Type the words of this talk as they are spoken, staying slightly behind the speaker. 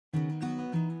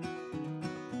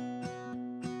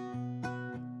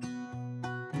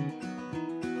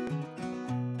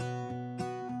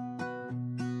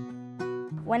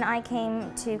When I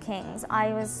came to King's,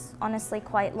 I was honestly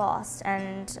quite lost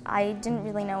and I didn't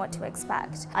really know what to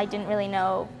expect. I didn't really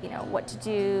know, what to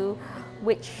do,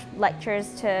 which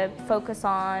lectures to focus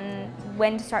on,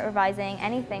 when to start revising,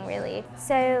 anything really.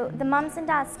 So the Mums and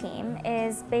Dads scheme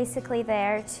is basically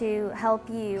there to help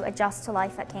you adjust to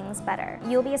life at King's better.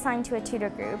 You'll be assigned to a tutor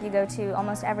group. You go to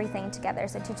almost everything together,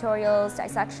 so tutorials,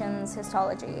 dissections,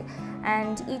 histology,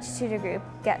 and each tutor group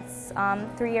gets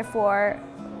 3 or 4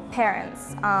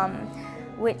 parents,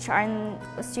 which are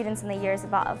students in the years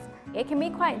above. It can be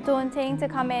quite daunting to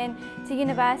come in to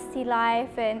university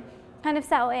life and kind of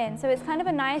settle in, so it's kind of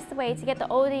a nice way to get the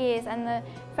older years and the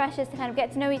freshers to kind of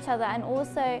get to know each other, and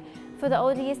also for the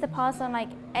older years to pass on like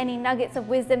any nuggets of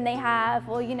wisdom they have,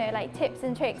 or like tips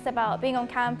and tricks about being on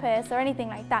campus or anything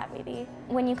like that really.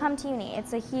 When you come to uni,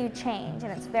 it's a huge change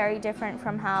and it's very different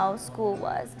from how school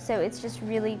was, so it's just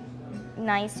really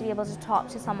nice to be able to talk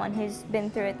to someone who's been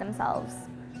through it themselves.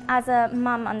 As a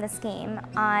mum on the scheme,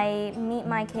 I meet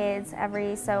my kids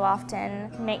every so often,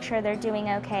 make sure they're doing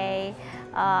okay,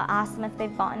 ask them if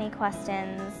they've got any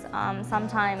questions.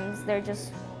 Sometimes they're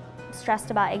just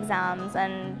stressed about exams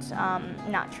and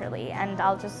naturally, and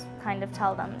I'll just kind of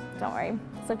tell them, don't worry,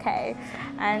 it's okay,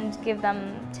 and give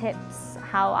them tips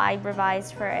how I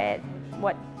revised for it,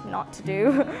 what not to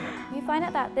do. You find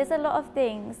out that there's a lot of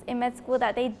things in med school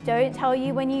that they don't tell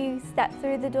you when you step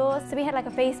through the door. So we had like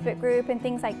a Facebook group and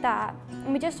things like that,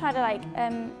 and we just try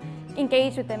to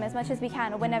engage with them as much as we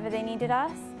can or whenever they needed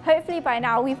us. Hopefully by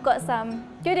now we've got some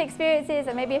good experiences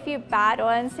and maybe a few bad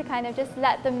ones to kind of just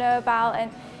let them know about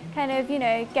and kind of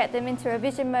get them into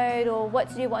revision mode or what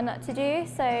to do, what not to do.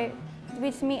 So we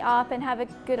just meet up and have a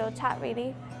good old chat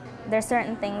really. There's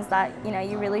certain things that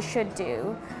you really should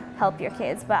do, help your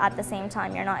kids, but at the same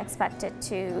time you're not expected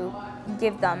to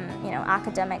give them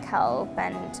academic help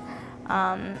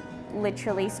and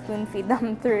literally spoon feed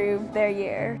them through their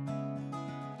year.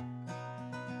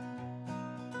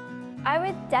 I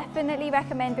would definitely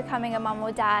recommend becoming a mum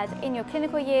or dad in your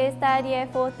clinical years, 3rd year,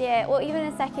 4th year, or even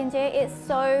in 2nd year. It's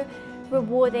so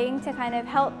rewarding to kind of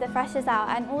help the freshers out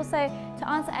and also to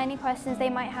answer any questions they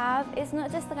might have. It's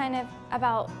not just kind of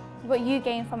about what you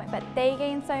gain from it, but they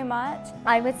gain so much.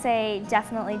 I would say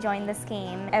definitely join the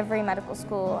scheme. Every medical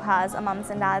school has a Mums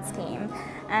and Dads scheme,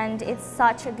 and it's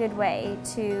such a good way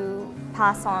to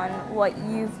pass on what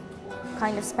you've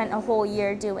kind of spent a whole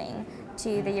year doing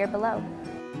to the year below.